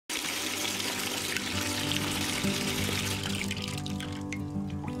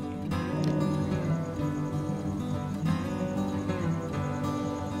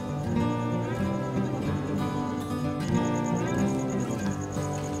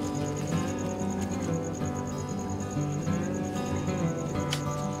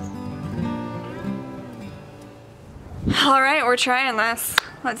Alright, we're trying this.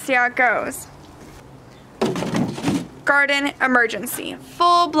 Let's see how it goes. Garden emergency.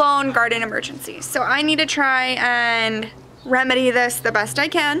 Full-blown garden emergency. So I need to try and remedy this the best I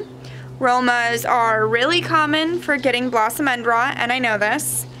can. Romas are really common for getting blossom end rot, and I know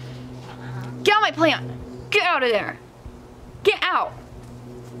this. Get on my plant! Get out of there! Get out!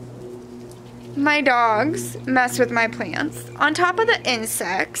 My dogs mess with my plants on top of the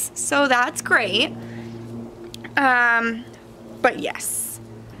insects, so that's great. But yes.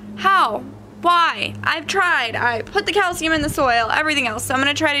 How? Why? I've tried. I put the calcium in the soil, everything else. So I'm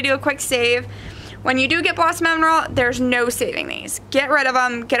going to try to do a quick save. When you do get blossom end rot, there's no saving these. Get rid of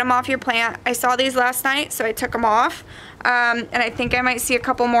them. Get them off your plant. I saw these last night, so I took them off. And I think I might see a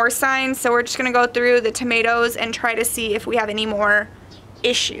couple more signs. So we're just going to go through the tomatoes and try to see if we have any more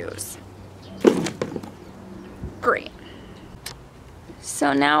issues. Great.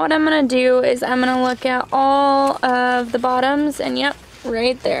 So now what I'm going to do is I'm going to look at all of the bottoms, and yep,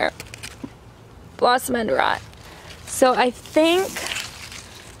 right there. Blossom end rot. So I think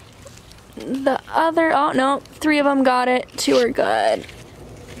the other, oh no, 3 of them got it, 2 are good.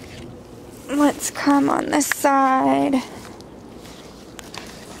 Let's come on this side.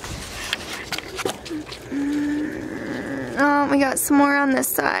 Oh, we got some more on this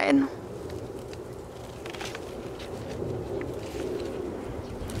side.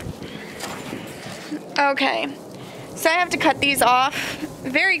 Okay, so I have to cut these off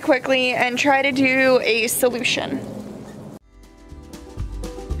very quickly and try to do a solution.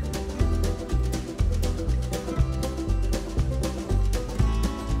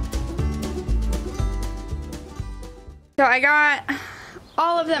 So I got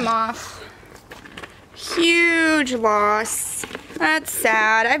all of them off. Huge loss. That's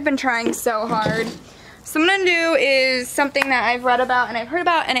sad. I've been trying so hard. So what I'm gonna do is something that I've read about and I've heard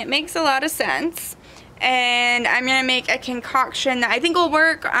about, and it makes a lot of sense. And I'm gonna make a concoction that I think will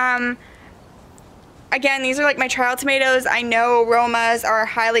work. Again, these are like my trial tomatoes. I know Romas are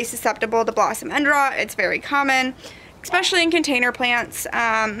highly susceptible to blossom end rot. It's very common, especially in container plants. So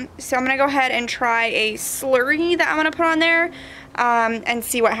I'm gonna go ahead and try a slurry that I'm gonna put on there and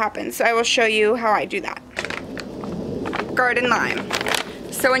see what happens. So I will show you how I do that. Garden lime.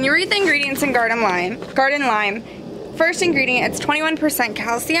 So when you read the ingredients in garden lime, first ingredient, it's 21%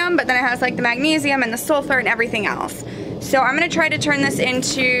 calcium, but then it has like the magnesium and the sulfur and everything else. So I'm going to try to turn this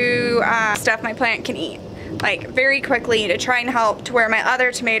into stuff my plant can eat, like very quickly, to try and help to where my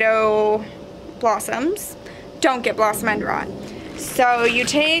other tomato blossoms don't get blossom end rot. So you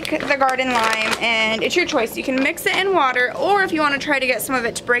take the garden lime, and it's your choice. You can mix it in water, or if you want to try to get some of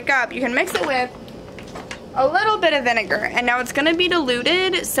it to break up, you can mix it with a little bit of vinegar. And now it's going to be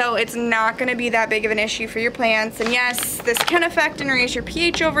diluted, so it's not going to be that big of an issue for your plants. And yes, this can affect and raise your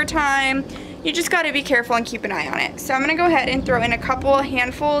pH over time. You just got to be careful and keep an eye on it. So I'm going to go ahead and throw in a couple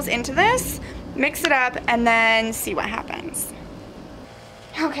handfuls into this, mix it up, and then see what happens.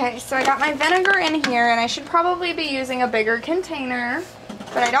 Okay, so I got my vinegar in here, and I should probably be using a bigger container,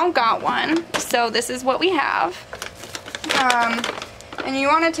 but I don't got one. So this is what we have. And you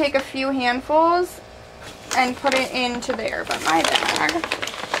want to take a few handfuls and put it into there, but my bag.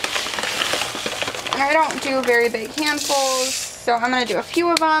 And I don't do very big handfuls, so I'm going to do a few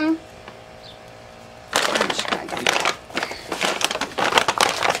of them. I'm just going to dump it out.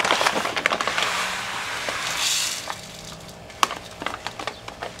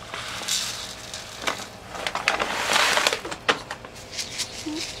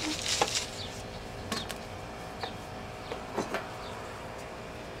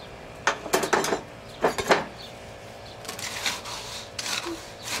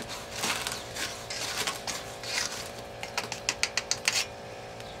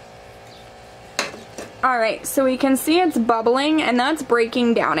 Alright, so we can see it's bubbling, and that's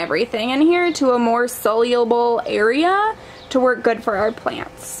breaking down everything in here to a more soluble area to work good for our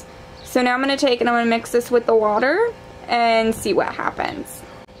plants. So now I'm going to take and I'm going to mix this with the water and see what happens.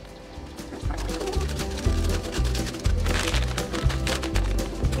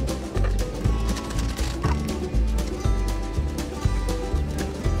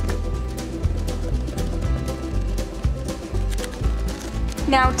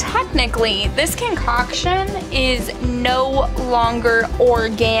 Now technically, this concoction is no longer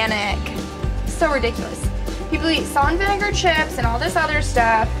organic. So ridiculous. People eat salt and vinegar chips and all this other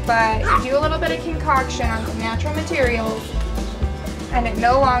stuff, but you do a little bit of concoction on some natural materials, and it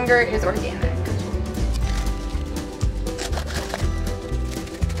no longer is organic.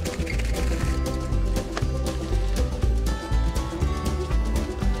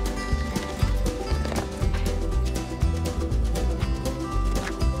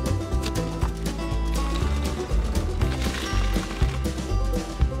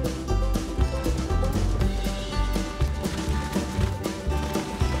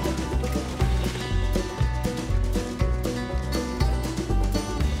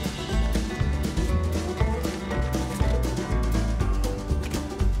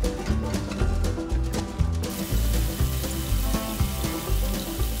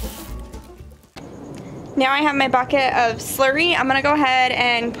 Now I have my bucket of slurry. I'm gonna go ahead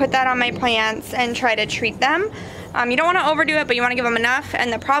and put that on my plants and try to treat them. You don't want to overdo it, but you want to give them enough.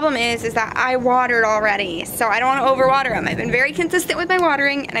 And the problem is that I watered already, so I don't want to overwater them. I've been very consistent with my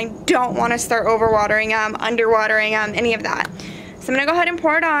watering, and I don't want to start overwatering them, underwatering them, any of that. So I'm gonna go ahead and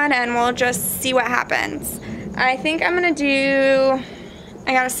pour it on, and we'll just see what happens. I think I'm gonna do,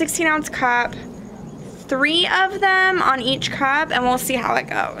 I got a 16-ounce cup, 3 of them on each cup, and we'll see how it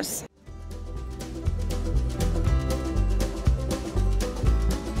goes.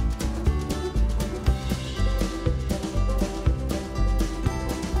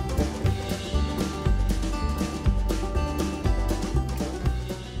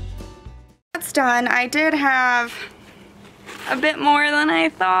 Done. I did have a bit more than I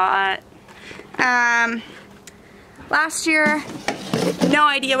thought. Last year, no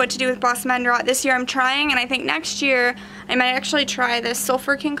idea what to do with Blossom End Rot. This year I'm trying, and I think next year I might actually try this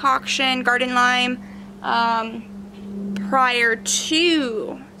sulfur concoction, garden lime, prior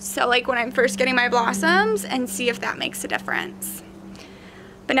to, so like when I'm first getting my blossoms, and see if that makes a difference.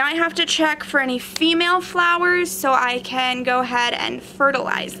 But now I have to check for any female flowers so I can go ahead and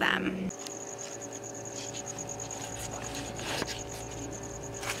fertilize them.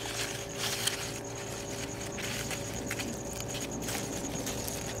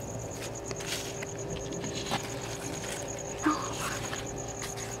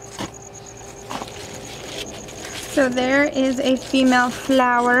 So there is a female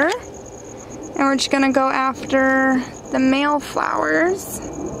flower, and we're just gonna go after the male flowers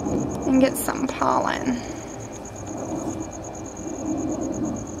and get some pollen.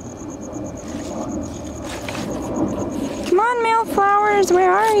 Come on, male flowers,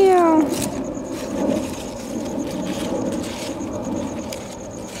 where are you?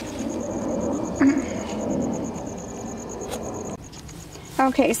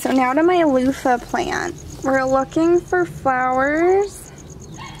 Okay, so now to my loofah plant. We're looking for flowers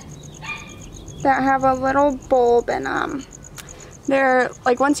that have a little bulb in them. They're,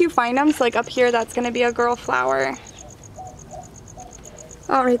 like, once you find them, so like up here, that's gonna be a girl flower.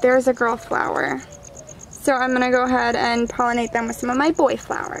 Oh, right there's a girl flower. So I'm gonna go ahead and pollinate them with some of my boy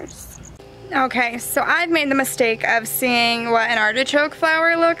flowers. Okay, so I've made the mistake of seeing what an artichoke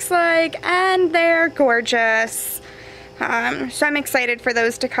flower looks like, and they're gorgeous. So I'm excited for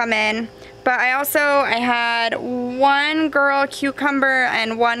those to come in. But I had 1 girl cucumber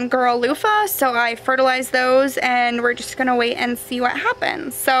and 1 girl loofah, so I fertilized those, and we're just gonna wait and see what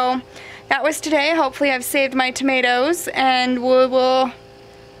happens. So that was today. Hopefully I've saved my tomatoes, and we will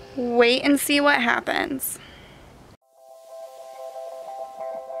wait and see what happens.